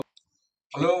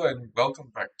Hello and welcome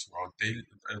back to our daily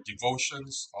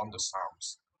devotions on the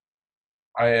Psalms.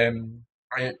 I am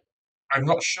I I'm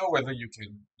not sure whether you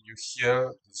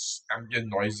hear this ambient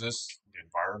noises in the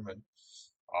environment,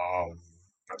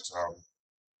 but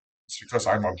it's because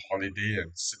I'm on holiday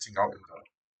and sitting out in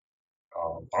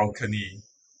the balcony.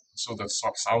 So the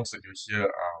sounds that you hear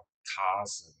are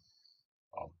cars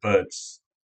and birds.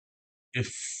 If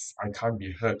I can't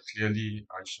be heard clearly,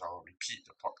 I shall repeat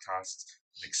the podcast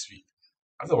next week.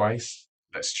 Otherwise,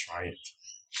 let's try it.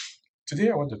 Today,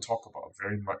 I want to talk about a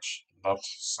very much loved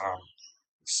psalm,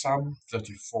 Psalm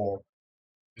 34.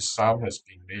 This psalm has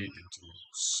been made into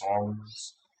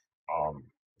songs. The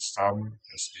psalm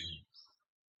has been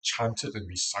chanted and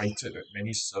recited at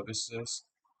many services,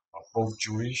 both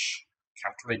Jewish,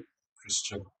 Catholic,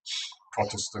 Christian,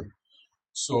 Protestant.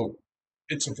 So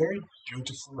it's a very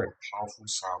beautiful and powerful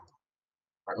psalm.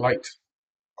 I'd like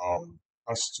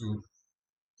us to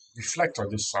reflect on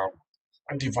this psalm.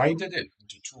 I divided it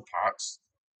into two parts,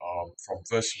 from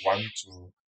verse 1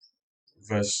 to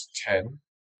verse 10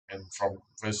 and from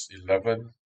verse 11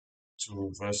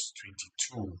 to verse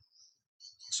 22.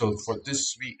 So for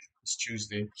this week, this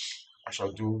Tuesday, I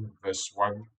shall do verse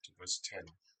 1 to verse 10.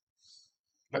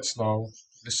 Let's now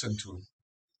listen to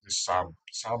this psalm,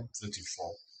 Psalm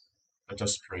 34. Let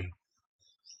us pray.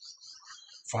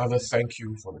 Father, thank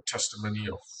you for the testimony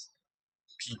of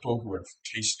people who have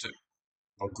tasted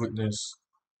your goodness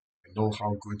and know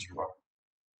how good you are.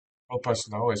 Help us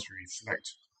now as we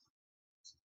reflect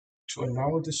to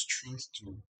allow this truth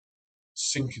to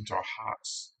sink into our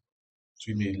hearts,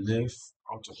 so we may live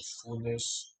out of the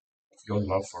fullness of your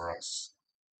love for us.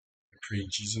 I pray in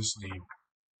Jesus' name.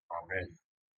 Amen.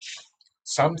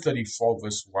 Psalm 34,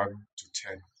 verse 1 to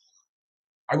 10.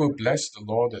 I will bless the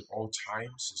Lord at all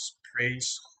times. His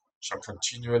praise shall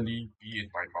continually be in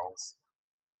my mouth.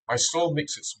 My soul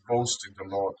makes its boast in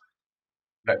the Lord.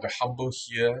 Let the humble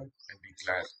hear and be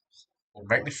glad. Oh,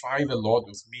 magnify the Lord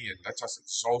with me, and let us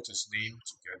exalt his name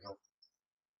together.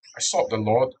 I sought the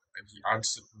Lord, and he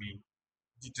answered me.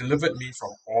 He delivered me from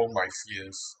all my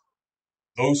fears.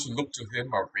 Those who look to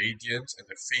him are radiant, and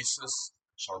their faces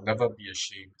shall never be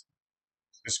ashamed.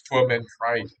 This poor man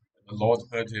cried, and the Lord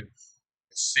heard him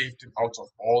and saved him out of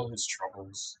all his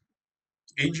troubles.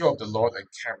 The angel of the Lord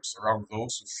encamps around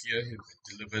those who fear him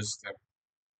and delivers them.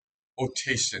 O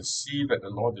taste and see that the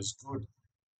Lord is good.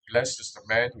 Blessed is the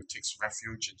man who takes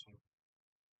refuge in him.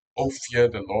 O fear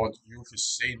the Lord, you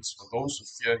his saints, for those who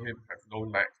fear him have no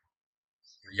lack.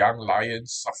 The young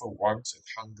lions suffer want and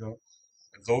hunger,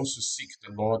 and those who seek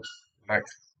the Lord lack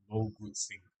no good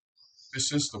thing.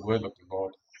 This is the word of the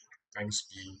Lord. Thanks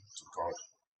be to God.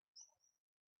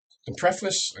 The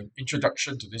preface and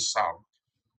introduction to this psalm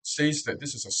says that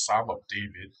this is a psalm of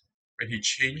David when he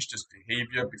changed his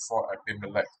behavior before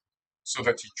Abimelech so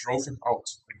that he drove him out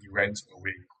when he went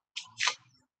away.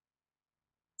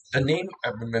 The name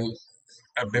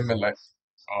Abimelech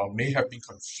may have been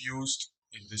confused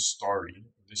in this story,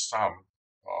 in this psalm,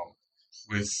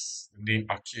 with the name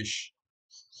Achish.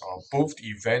 Both the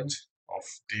event of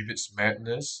David's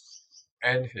madness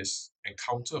and his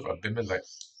encounter of Abimelech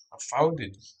are found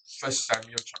in 1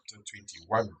 Samuel chapter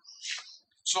 21.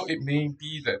 So it may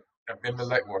be that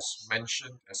Abimelech was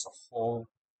mentioned as a whole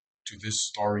to this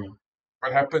story.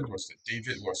 What happened was that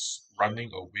David was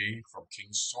running away from King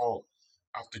Saul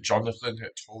after Jonathan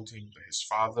had told him that his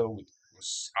father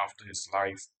was after his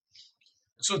life.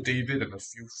 And so David and a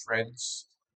few friends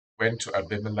went to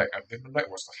Abimelech. Abimelech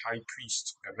was the high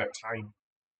priest at that time.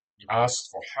 He asked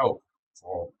for help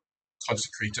for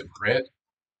consecrated bread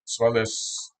as well as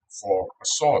for a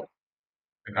sword.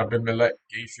 And Abimelech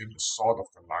gave him the sword of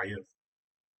Goliath.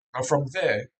 Now from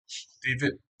there,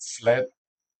 David fled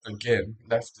again,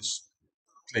 left this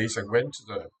place and went to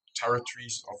the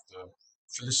territories of the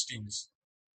Philistines.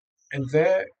 And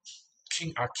there,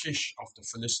 King Achish of the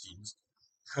Philistines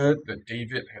heard that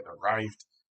David had arrived.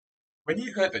 When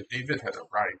he heard that David had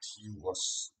arrived, he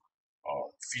was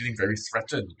feeling very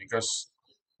threatened because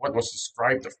what was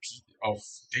described of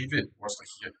David was that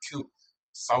he had killed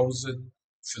 1,000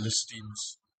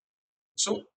 Philistines.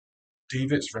 So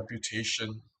David's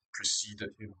reputation preceded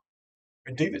him.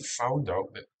 When David found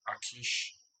out that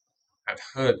Achish had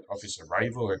heard of his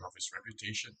arrival and of his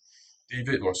reputation,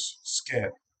 David was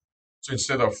scared. So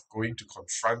instead of going to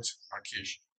confront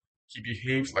Achish, he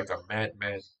behaved like a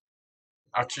madman.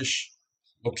 Achish,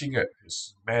 looking at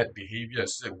his mad behavior,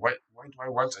 said, why do I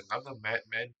want another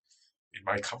madman in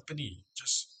my company?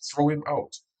 Just throw him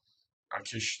out.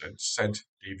 Achish then sent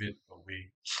David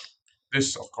away.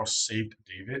 This, of course, saved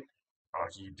David.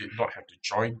 He did not have to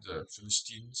join the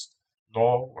Philistines,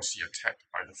 nor was he attacked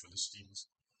by the Philistines.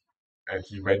 and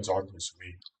he went on his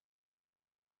way.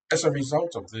 As a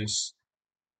result of this,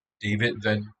 David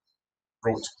then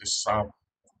wrote this psalm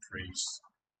of praise.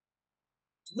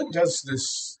 What does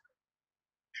this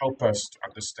help us to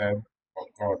understand about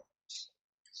God?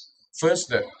 First,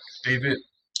 that David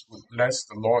would bless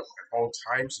the Lord at all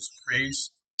times, his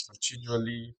praise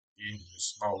continually in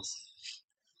his mouth.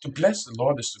 To bless the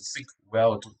Lord is to think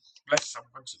well, to bless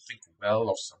someone, to think well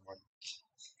of someone.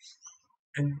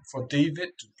 And for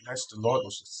David to bless the Lord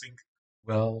was to think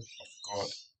well of God.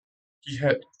 He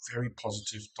had very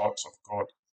positive thoughts of God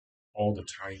all the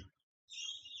time.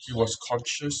 He was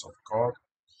conscious of God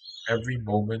every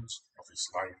moment of his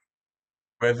life,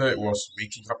 whether it was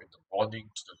waking up in the morning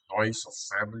to the noise of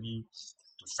family,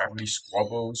 to family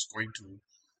squabbles, going to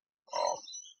um,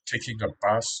 taking a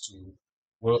bus to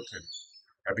work and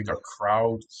having a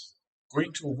crowd,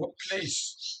 going to a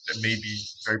workplace that may be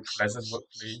a very pleasant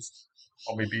workplace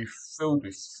or maybe filled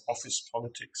with office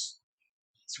politics.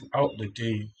 Throughout the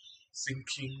day,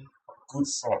 thinking good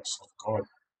thoughts of God,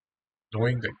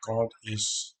 knowing that God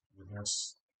is with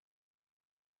us.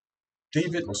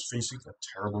 David was facing a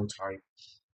terrible time.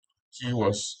 He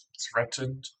was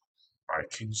threatened by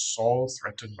King Saul,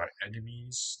 threatened by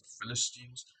enemies, the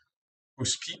Philistines,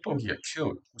 whose people he had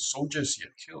killed, whose soldiers he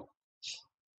had killed.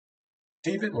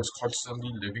 David was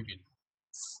constantly living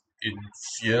in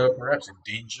fear, perhaps in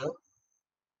danger,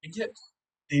 and yet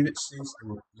David says, I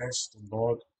will bless the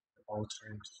Lord at all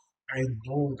times. I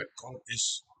know that God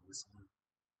is with me,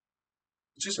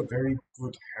 which is a very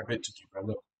good habit to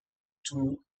develop,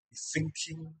 to be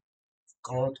thinking of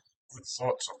God, good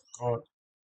thoughts of God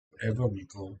wherever we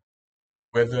go,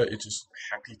 whether it is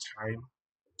a happy time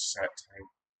or a sad time,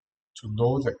 to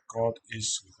know that God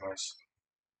is with us.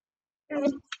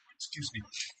 Excuse me,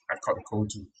 I've caught a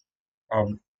cold too.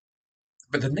 Um,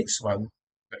 but the next one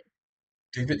that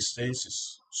David says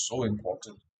is so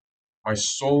important. My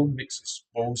soul makes its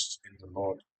boast in the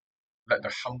Lord. Let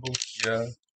the humble hear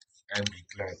and be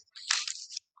glad.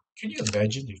 Can you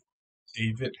imagine if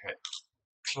David had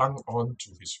clung on to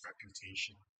his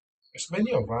reputation, as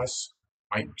many of us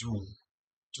might do,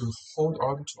 to hold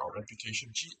on to our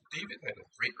reputation? David had a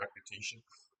great reputation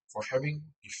for having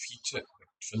defeated the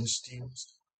Philistines,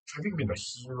 having been a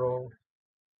hero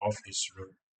of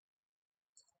Israel.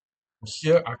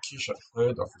 Here, Achish had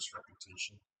heard of his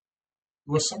reputation.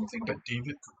 It was something that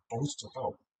David could boast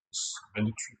about: his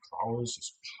military prowess,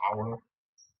 his power,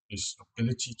 his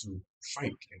ability to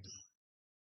fight enemies.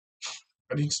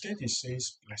 But instead he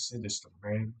says, blessed is the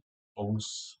man who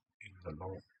boasts in the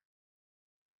Lord.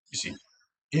 You see,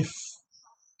 if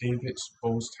David's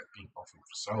boast had been of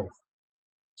himself,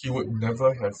 he would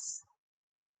never have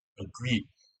agreed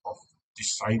or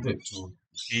decided to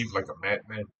behave like a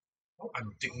madman. How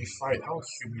undignified, how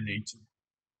humiliating.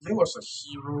 He was a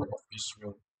hero of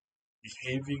Israel,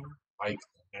 behaving like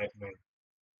a madman.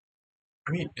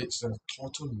 I mean, it's a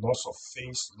total loss of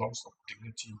face, loss of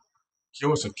dignity. Here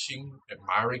was a king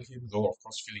admiring him, though of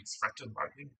course feeling threatened by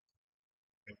him.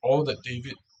 And all that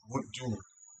David would do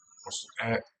was to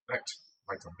act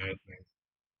like a madman.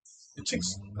 It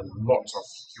takes a lot of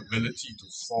humility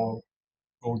to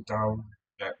go down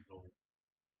that low.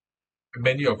 And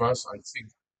many of us, I think,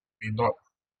 may not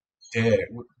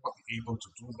would not be able to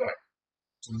do that,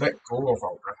 to let go of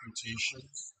our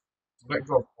reputations, to let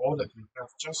go of all that we have,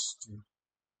 just to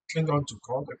cling on to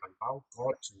God and allow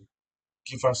God to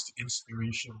give us the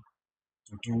inspiration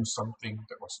to do something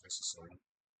that was necessary.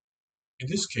 In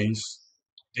this case,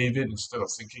 David, instead of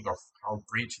thinking of how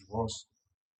great he was,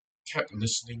 kept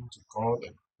listening to God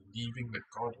and believing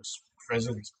that God was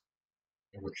present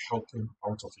and would help him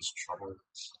out of his trouble.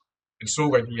 And so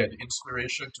when he had the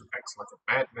inspiration to act like a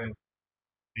madman,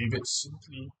 David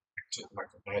simply acted like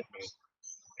a madman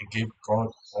and gave God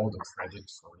all the credit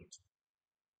for it.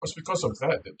 It was because of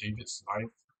that that David's life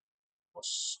was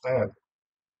spared.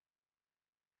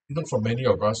 For many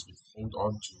of us, we hold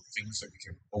on to things that we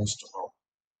can boast about,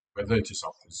 whether it is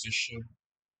our position,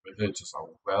 whether it is our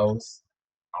wealth,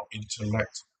 our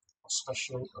intellect, our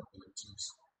special abilities.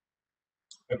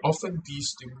 And often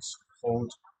these things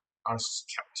hold us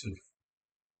captive,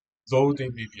 though they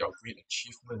may be our great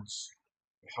achievements,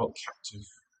 we're held captive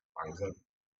by them.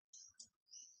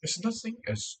 There's nothing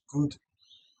as good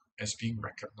as being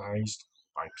recognized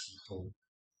by people.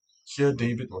 Here,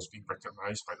 David was being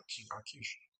recognized by the king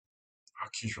Achish.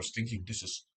 Achish was thinking, this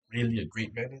is really a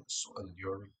great man and so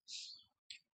alluring.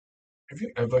 Have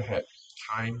you ever had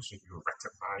times when you were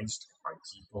recognized by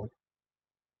people?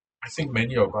 I think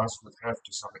many of us would have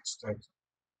to some extent.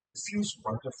 It feels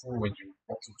wonderful when you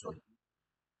walk into a room,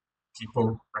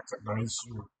 people recognize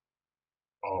you.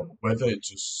 whether it's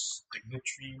just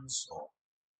dignitaries or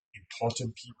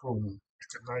important people who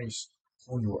recognize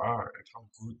who you are and how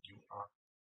good you are.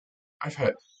 I've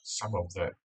had some of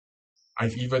that.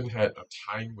 I've even had a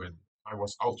time when I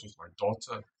was out with my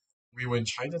daughter. We were in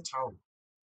Chinatown,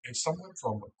 and someone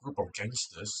from a group of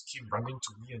gangsters came running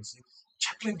to me and said,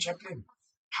 Chaplain, Chaplain,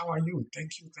 how are you?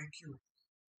 Thank you, thank you.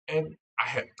 And I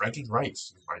had bragging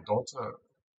rights with my daughter,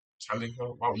 telling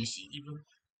her, wow, you see, even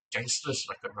gangsters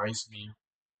recognize me,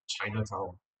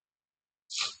 Chinatown.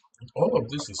 And all of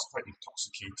this is quite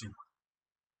intoxicating.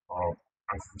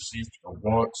 I've received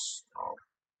awards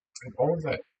and all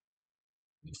that.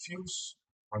 It feels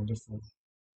wonderful.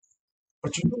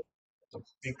 But you know, the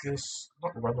biggest,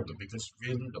 not one of the biggest,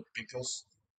 really the biggest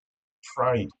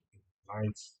pride in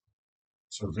life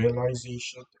is a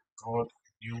realization that God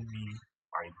knew me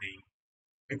by name.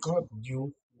 That God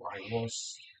knew who I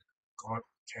was. God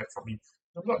cared for me.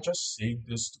 I'm not just saying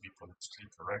this to be politically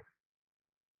correct.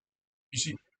 You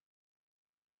see,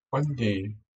 one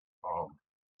day, um,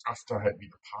 after I had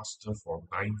been a pastor for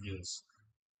 9 years,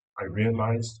 I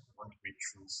realized one great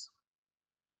truth.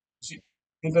 You see,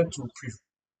 hitherto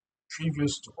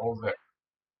previous to all that,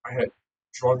 I had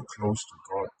drawn close to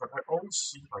God, but I always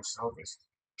see myself as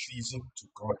pleasing to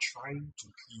God, trying to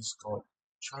please God,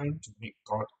 trying to make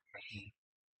God happy.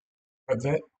 But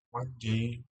that one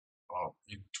day,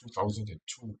 in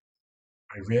 2002,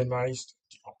 I realized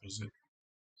the opposite.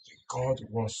 That God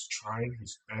was trying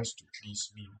his best to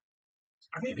please me.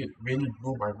 I mean, it really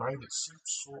blew my mind. It seemed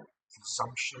so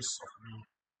presumptuous of me.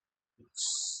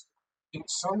 It's, it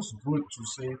sounds good to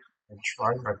say I'm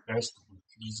trying my best to be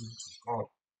pleasing to God.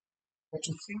 But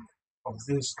to think of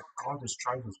this, that God is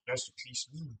trying his best to please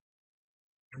me,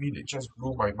 I mean, it just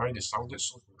blew my mind. It sounded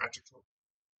so theoretical.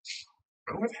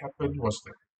 But what happened was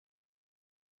that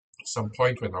at some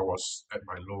point when I was at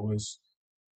my lowest,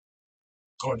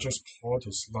 God just poured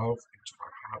his love into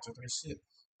my heart. And I said,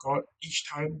 God, each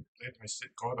time that I said,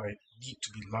 God, I need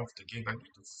to be loved again, I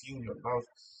need to feel your love,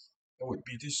 there would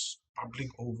be this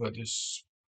bubbling over, this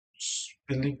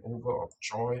spilling over of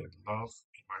joy and love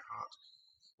in my heart.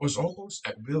 It was almost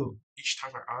at will. Each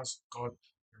time I asked God,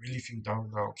 I really feel down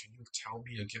now. Can you tell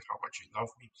me again how much you love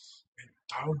me? And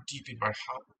down deep in my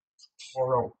heart would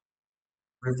pour out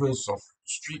rivers of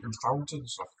street and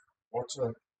fountains of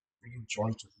water, bringing joy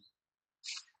to me.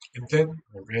 And then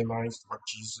I realized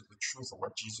the truth of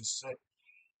what Jesus said.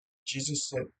 Jesus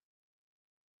said,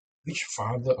 which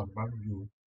father among you,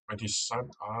 when his son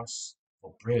asks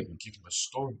for bread, will give him a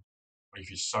stone? Or if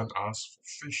his son asks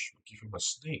for fish, will give him a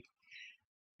snake?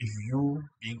 If you,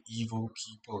 being evil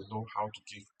people, know how to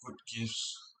give good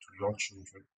gifts to your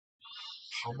children,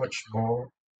 how much more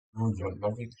will your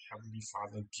loving Heavenly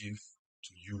Father give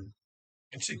to you?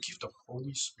 And to give the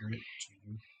Holy Spirit to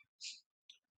you.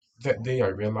 That day I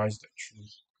realized that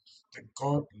truth, that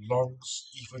God longs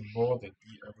even more than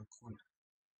we ever could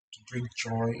to bring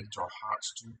joy into our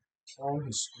hearts, to pour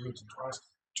His Spirit into us,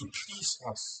 to please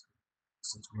us.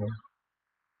 As it were.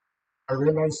 I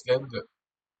realized then that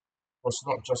it was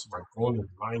not just my goal in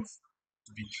life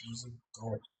to be pleasing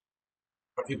God,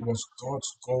 but it was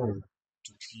God's goal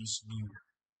to please me.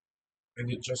 And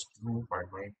it just blew my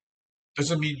mind.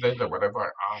 Doesn't mean then that whatever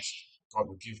I ask, God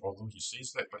will give, although He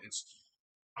says that, but it's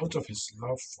out of His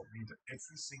love for me that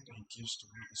everything that He gives to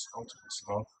me is out of His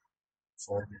love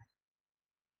for me.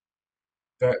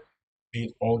 That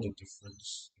made all the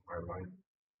difference in my life.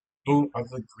 No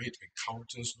other great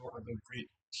encounters, no other great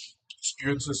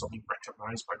experiences of being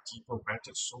recognized by people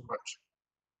mattered so much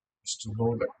as to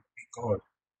know that God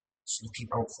is looking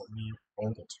out for me all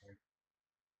the time.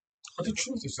 But the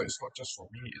truth is that it's not just for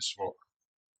me, it's for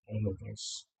all of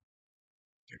us.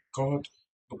 That God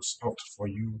looks out for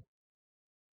you,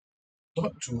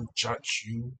 not to judge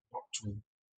you,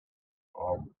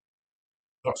 um,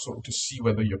 not so to see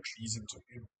whether you're pleasing to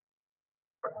Him,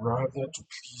 but rather to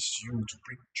please you, to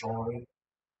bring joy,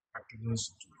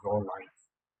 happiness into your life.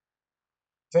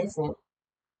 Therefore,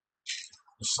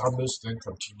 the psalmist then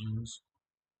continues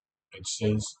and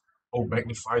says, oh,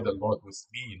 magnify the Lord with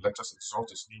me, let us exalt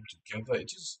his name together.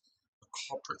 It is a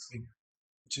corporate thing.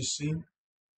 It is saying,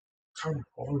 come,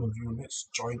 all of you, let's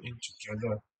join in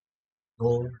together.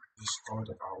 Know this God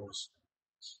of ours.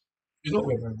 You know,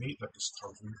 when I made that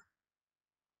discovery,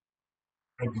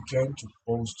 I began to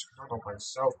boast not of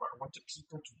myself, but I wanted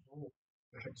people to know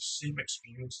that had the same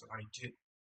experience that I did,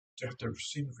 to have the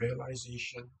same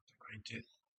realization that I did,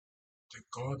 that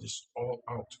God is all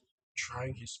out,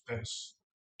 trying his best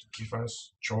to give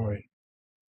us joy,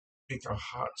 make our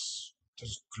hearts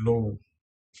just glow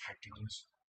with happiness.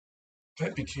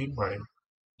 That became my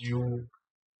new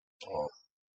uh,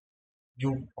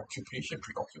 new occupation,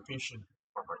 preoccupation,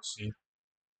 I might say.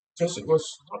 Because it was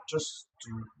not just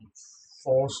to be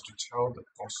forced to tell the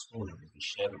gospel and to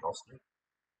share the gospel,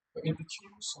 but it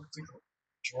became something of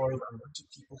joy. I wanted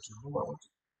people to know. I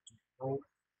wanted to know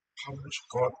how much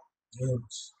God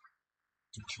yearns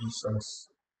to please us,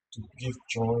 to give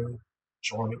joy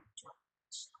to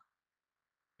us.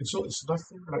 And so it's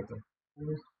nothing like the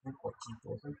whole group of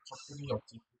people, whole company of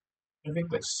people having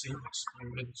that same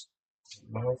experience,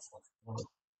 the love of God,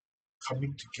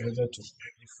 coming together to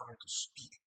magnify, to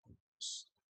speak goodness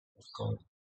of God.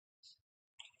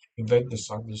 And then the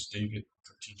psalmist David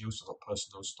continues with a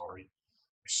personal story.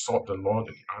 I sought the Lord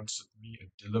and he answered me and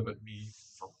delivered me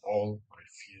from all my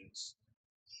fears.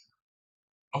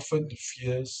 Often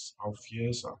our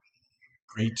fears are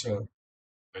greater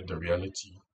than the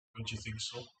reality. Don't you think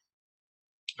so?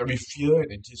 That we fear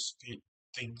and anticipate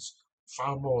things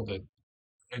far more than,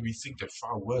 and we think they're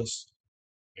far worse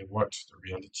than what the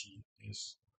reality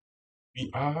is. We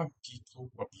are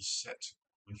people what beset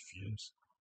with fears.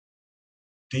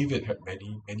 David had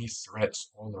many threats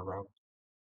all around,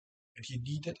 and he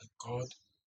needed a God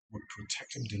who would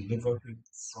protect him, deliver him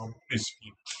from his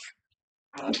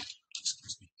fears.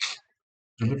 Excuse me.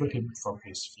 Deliver him from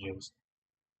his fears.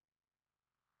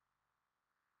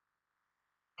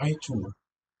 I too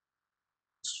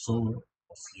was full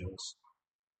of fears.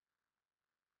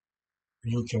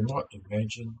 You cannot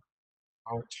imagine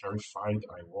how terrified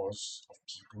I was of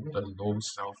people with a low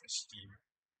self-esteem.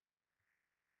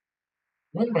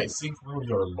 One might think, well,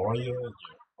 you're a lawyer,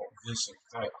 you're all this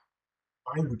and that.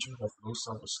 Why would you have low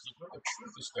self-esteem? Well, the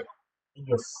truth is that when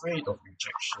you're afraid of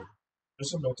rejection, it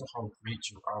doesn't matter how great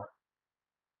you are.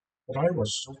 But I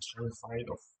was so terrified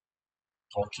of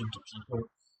talking to people.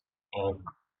 Um,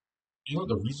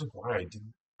 the reason why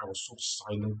I was so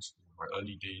silent in my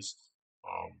early days,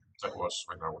 that was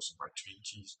when I was in my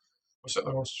 20s, was that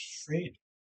I was afraid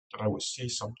that I would say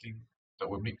something that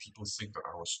would make people think that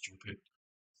I was stupid.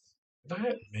 And I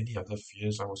had many other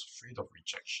fears. I was afraid of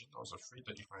rejection. I was afraid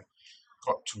that if I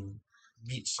got to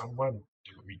meet someone,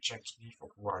 they would reject me for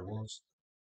who I was.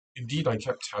 Indeed, I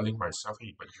kept telling myself,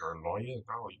 hey, but you're a lawyer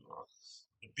now,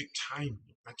 you're big time,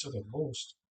 you're better than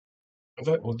most. And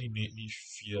that only made me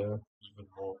fear even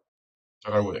more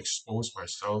that I would expose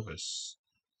myself as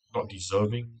not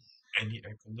deserving any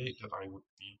accolade, that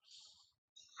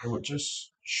I would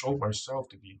just show myself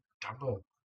to be dumber,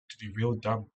 to be real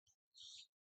dumb.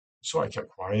 So I kept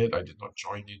quiet, I did not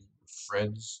join in with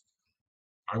friends.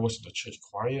 I was in the church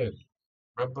choir, and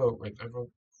remember whenever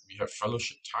we had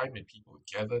fellowship time and people would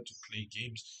gather to play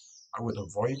games, I would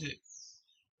avoid it.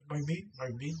 My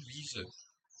main reason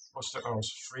was that I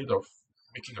was afraid of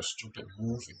making a stupid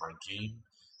move in my game,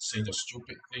 saying a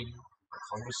stupid thing in my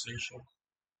conversation,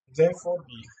 and therefore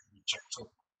be rejected.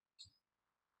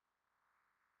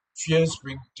 Fears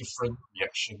bring different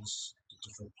reactions to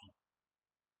different people.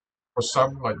 For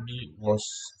some, like me, it was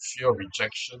fear of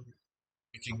rejection,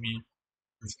 making me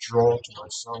withdraw to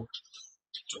myself.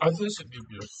 To others, it may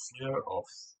be a fear of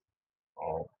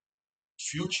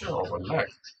future, of a lack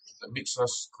that makes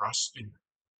us grasping,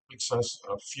 makes us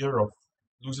a fear of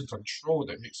losing control,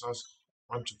 that makes us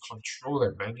want to control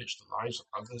and manage the lives of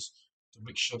others to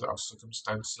make sure that our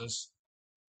circumstances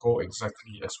go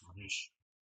exactly as we wish.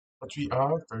 But we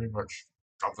are very much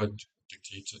governed,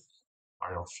 dictated by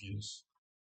our fears.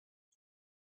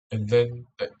 And then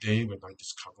that day when I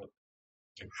discovered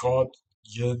that God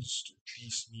yearns to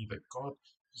please me, that God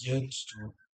yearns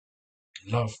to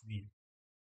love me,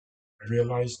 I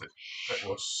realized that that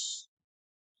was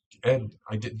the end.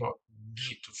 I did not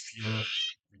need to fear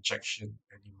rejection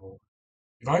anymore.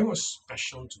 If I was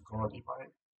special to God, if I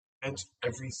meant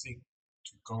everything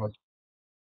to God,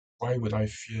 why would I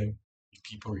fear if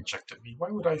people rejected me? Why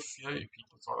would I fear if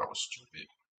people thought I was stupid?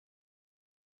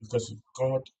 Because if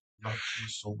God loved me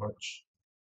so much,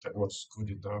 that was good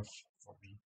enough for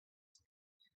me.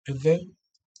 And then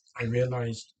I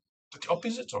realized that the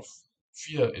opposite of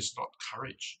fear is not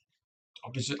courage. The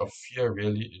opposite of fear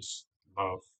really is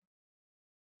love.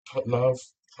 Love,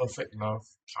 perfect love,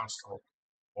 casts out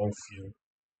all fear.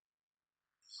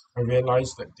 I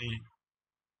realized that day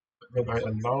that when I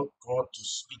allowed God to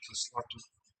speak His love, to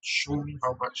show me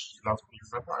how much He loved me.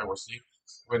 Remember, I was saying,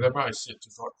 whenever I said to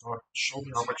God, God, show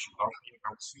me how much you love me, I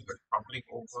would feel that bubbling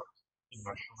over in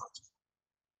my heart.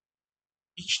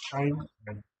 Each time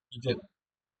I needed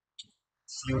to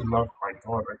feel loved by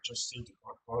God, I just say to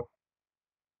God, God,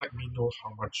 let me know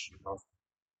how much you love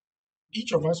me.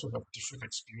 Each of us will have different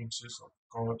experiences of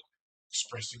God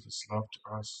expressing His love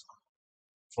to us.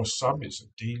 For some, it's a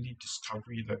daily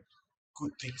discovery that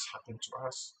good things happen to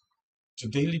us. The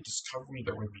daily discovery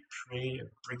that when we pray and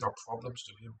bring our problems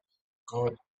to Him,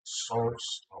 God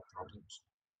solves our problems.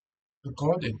 The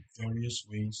God in various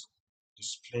ways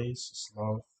displays His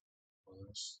love for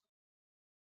us.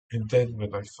 And then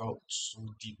when I felt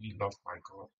so deeply loved by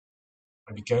God,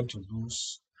 I began to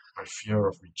lose my fear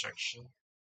of rejection,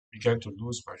 began to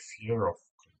lose my fear of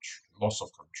loss of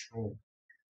control.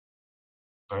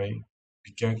 I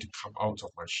began to come out of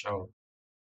my shell.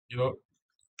 You know,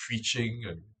 preaching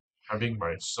and having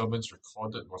my sermons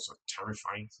recorded was a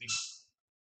terrifying thing.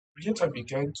 But yet I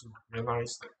began to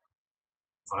realize that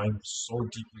I'm so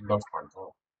deeply loved by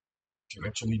God, I can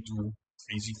actually do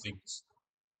crazy things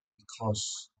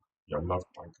because you're loved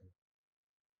by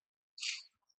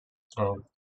God.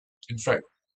 In fact,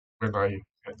 when I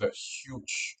had that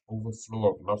huge overflow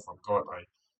of love from God, I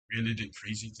really did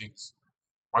crazy things.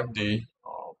 One day,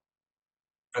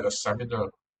 at a seminar,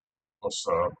 was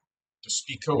the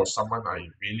speaker was someone I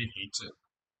really hated,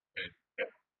 and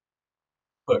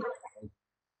but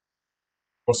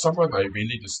was someone I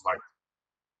really disliked.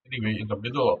 Anyway, in the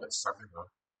middle of that seminar,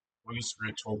 Holy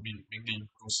Spirit told me, Ming,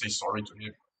 go say sorry to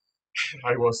him. And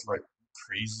I was like,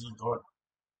 crazy God,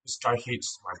 this guy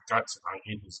hates my guts and I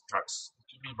hate his guts. What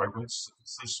do you mean by going to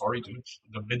say sorry to him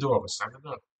in the middle of a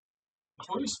seminar? The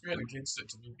Holy Spirit again said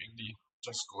to me, Ming,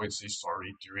 just go and say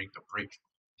sorry during the break.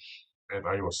 And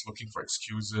I was looking for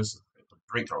excuses. At the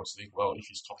break, I was saying, well, if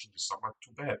he's talking to someone,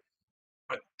 too bad.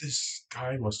 But this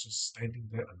guy was just standing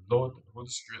there alone, and the Holy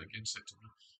Spirit again said to me,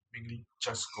 Ming,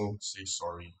 just go say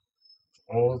sorry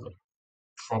for all the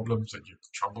problems and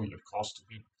trouble you've caused to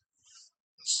me.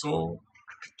 So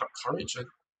I picked up courage, and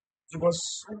it was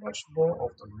so much more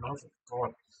of the love of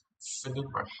God filling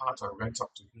my heart. I went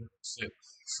up to him and said,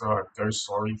 Sir, I'm very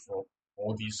sorry for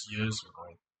all these years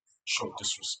when I showed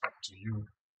disrespect to you.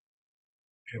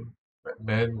 And that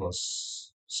man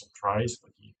was surprised,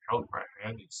 but he held my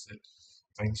hand and said,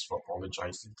 thanks for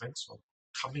apologizing, thanks for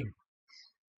coming,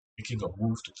 making a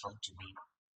move to come to me.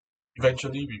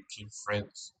 Eventually, we became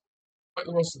friends. But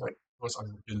it was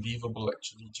unbelievable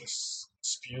actually, just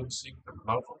experiencing the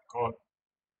love of God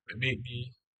that made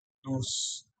me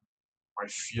lose my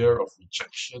fear of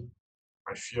rejection,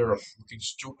 my fear of looking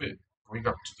stupid, going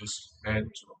up to this man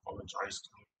to apologize to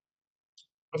him.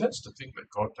 But that's the thing that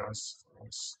God does for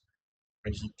us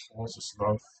when He pours His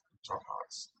love into our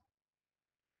hearts.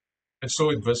 And so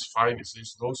in verse 5 it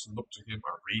says, those who look to Him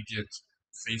are radiant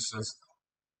faces,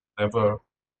 never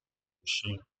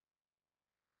ashamed.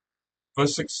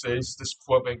 Verse 6 says, this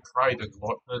poor man cried, and the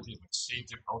Lord heard him and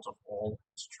saved him out of all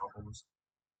his troubles.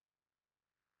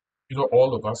 You know,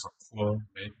 all of us are poor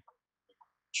men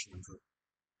and children.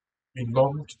 We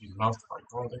long to be loved by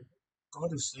God. And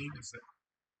God is saying is that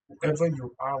whoever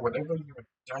you are, whatever you have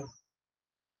done,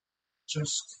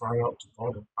 just cry out to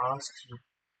God and ask Him,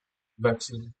 let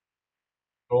Him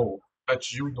know,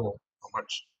 let you know how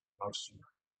much He loves you.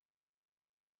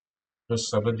 Verse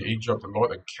 7, the angel of the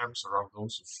Lord encamps around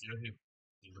those who fear Him,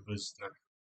 delivers them.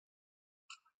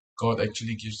 God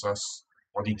actually gives us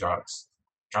bodyguards,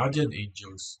 guardian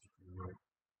angels, if you will,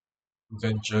 who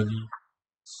then journey.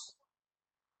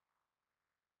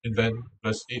 And then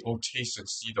verse 8, oh, taste and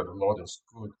see that the Lord is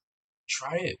good.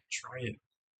 Try it.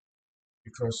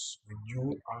 Because when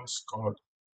you ask God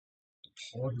to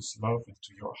pour His love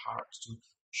into your heart, to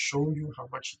show you how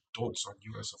much He dotes on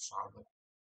you as a father,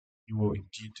 you will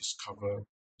indeed discover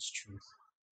His truth.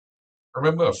 I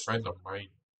remember a friend of mine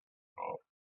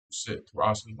who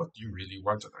asked me, what do you really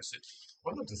want? And I said,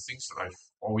 one of the things that I've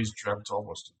always dreamt of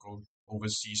was to go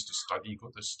overseas to study, go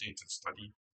to the States and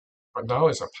study. But now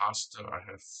as a pastor,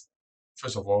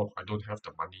 first of all, I don't have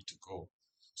the money to go.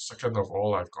 Second of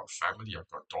all, I've got family, I've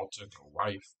got daughter and a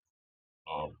wife.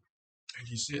 Um, and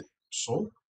he said,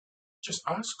 so just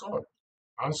ask God.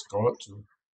 Ask God to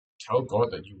tell God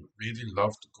that you would really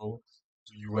love to go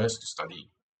to US to study.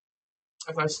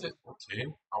 And I said, okay,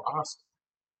 I'll ask.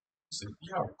 He said,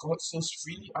 yeah, God says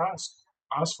freely ask.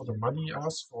 Ask for the money,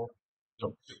 ask for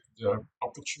the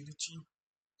opportunity.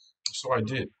 So I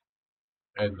did.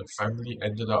 And the family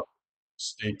ended up in the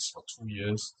States for 2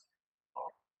 years.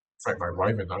 In fact, my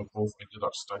wife and I both ended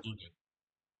up studying and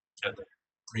had a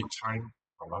great time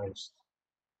in our lives.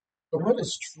 But what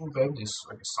is true then is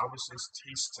when the psalmist says,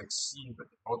 taste and see that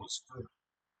the Lord is good.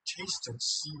 Taste and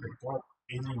see that God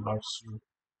really loves you,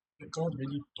 that God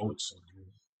really dotes on you.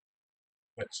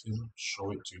 Let Him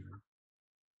show it to you.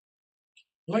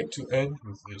 I'd like to end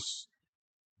with this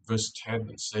verse 10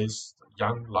 that says, the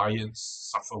young lions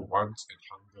suffer want and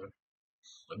hunger,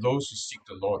 but those who seek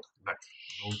the Lord lack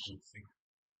no good thing.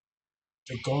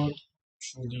 That God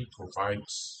truly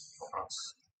provides for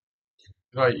us.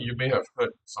 You may have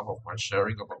heard some of my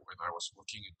sharing about when I was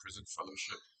working in prison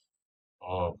fellowship.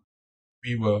 Um,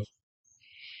 we were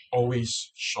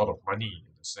always short of money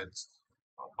in a sense.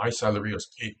 My salary was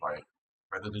paid by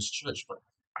Methodist Church, but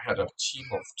I had a team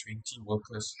of 20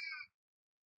 workers,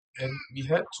 and we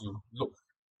had to look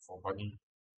for money.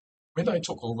 When I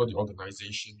took over the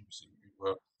organization, you see, we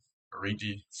were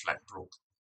already flat broke.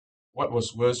 What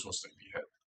was worse was that we had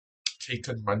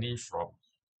taken money from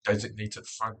designated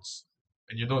funds.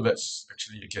 And that's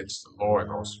actually against the law,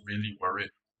 and I was really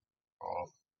worried of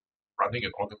running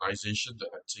an organization that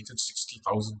had taken $60,000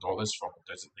 from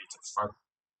a designated fund.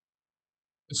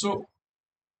 And so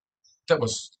that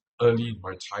was early in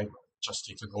my time, just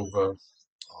taken over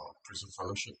prison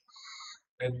fellowship.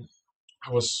 And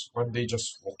I was one day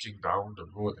just walking down the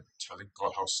road and telling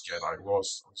God how scared I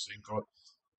was. I was saying, God,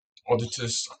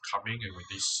 auditors are coming, and when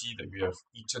they see that we have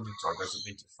eaten into our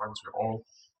designated funds, we're all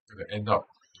going to end up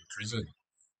in prison.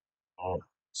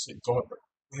 Say, God, but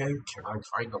where can I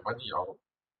find the money?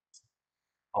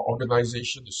 Our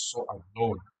organization is so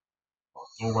unknown.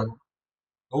 No one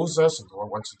knows us, and no one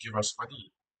wants to give us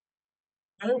money.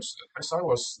 And as I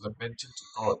was lamenting to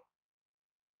God,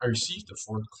 I received a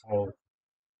phone call. It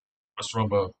was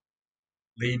from a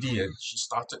lady, and she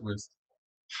started with,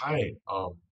 "Hi,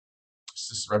 is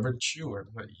this Reverend Chiu?" And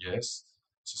I'm like, "Yes."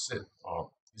 She said,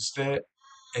 "Is there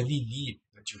any need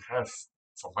that you have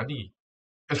for money?"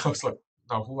 And I was like,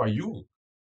 "Now, who are you?" And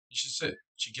she said,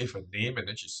 she gave her name, and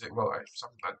then she said, "Well, I have some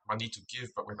money to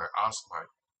give, but when I asked my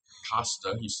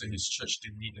pastor, he said his church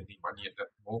didn't need any money at that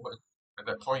moment, at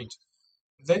that point."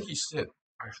 And then he said,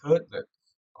 "I heard that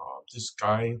this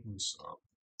guy who's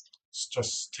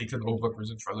just taken over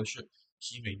prison fellowship,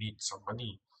 he may need some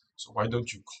money. So why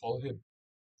don't you call him?"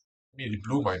 I mean, it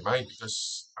blew my mind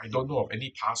because I don't know of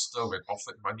any pastor when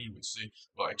offered money would say,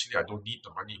 "Well, actually, I don't need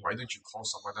the money. Why don't you call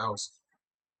someone else?"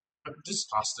 But this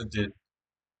pastor did,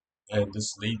 and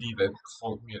this lady then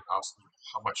called me and asked me,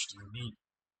 "How much do you need?"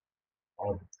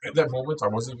 At that moment, I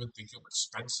wasn't even thinking of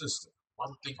expenses.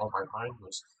 One thing on my mind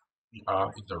was we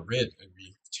are in the red and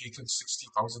we've taken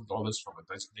 $60,000 from a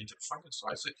designated fund. And so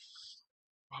I said,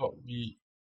 "Well,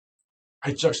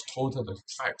 I just told her the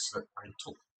facts that I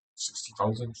took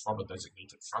 60,000 from a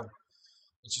designated fund."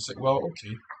 And she said, "Well,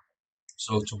 okay.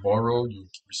 So tomorrow you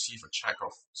receive a check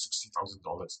of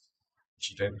 $60,000."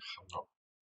 She then hung up.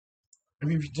 I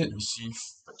mean, we did receive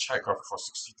the check of for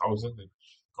 60,000 and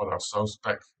got ourselves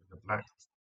back in the black.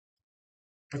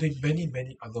 But in many,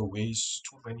 many other ways,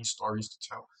 too many stories to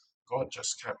tell, God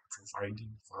just kept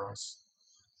providing for us.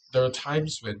 There are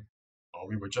times when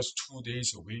we were just 2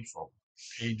 days away from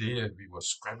payday and we were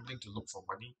scrambling to look for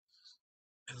money.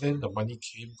 And then the money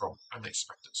came from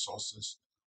unexpected sources,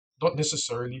 not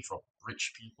necessarily from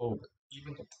rich people, but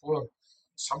even the poor.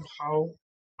 Somehow,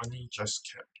 money just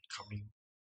kept coming,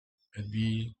 and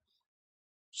we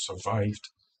survived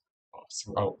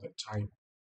throughout that time.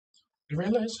 We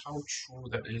realize how true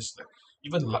that is. That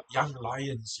even young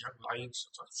lions that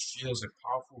are fierce and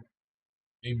powerful,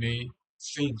 they may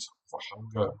faint for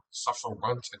hunger, suffer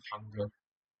want and hunger.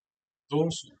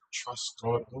 Those who trust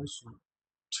God, those who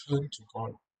turn to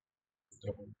God,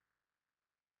 they will.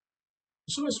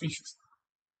 So as we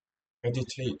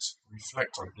meditate,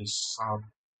 reflect on this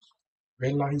psalm,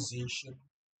 realization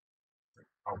that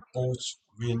our boast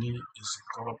really is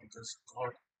in God because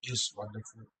God is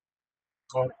wonderful.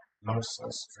 God loves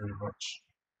us very much.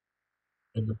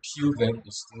 And the appeal then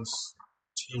is this: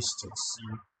 taste and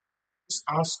see. Just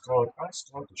ask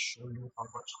God to show you how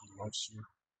much He loves you.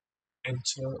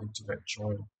 Enter into that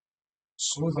joy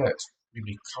so that we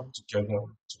may come together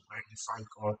to magnify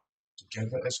God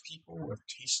together as people who have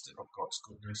tasted of God's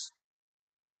goodness.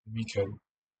 We can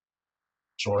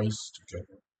rejoice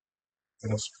together.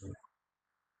 Let us pray.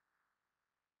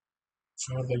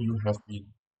 Father, you have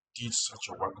been indeed such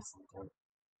a wonderful God.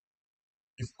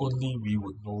 If only we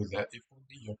would know that, if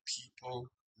only your people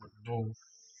would know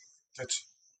that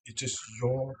it is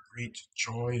your great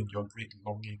joy and your great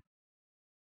longing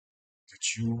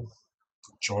that you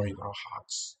put joy in our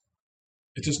hearts.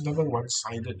 It is never one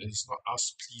sided. It is not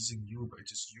us pleasing you, but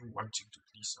it is you wanting to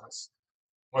please us,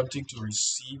 wanting to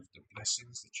receive the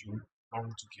blessings that you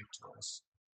long to give to us.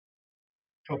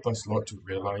 Help us, Lord, to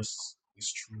realize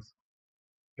this truth,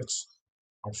 that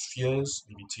our fears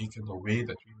may be taken away,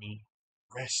 that we may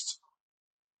rest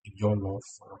in your love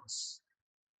for us.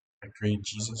 I pray in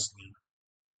Jesus' name.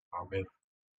 Amen.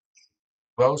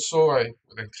 Well, so I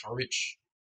would encourage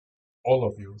all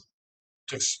of you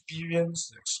to experiment,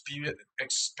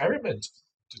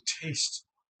 to taste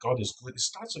God is good. It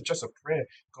starts with just a prayer.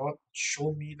 God,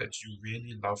 show me that you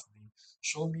really love me.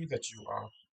 Show me that you are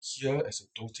here as a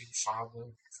doting father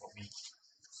for me.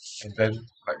 And then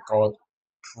let God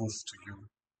prove to you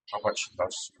how much He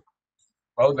loves you.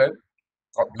 Well then,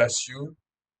 God bless you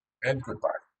and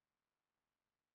goodbye.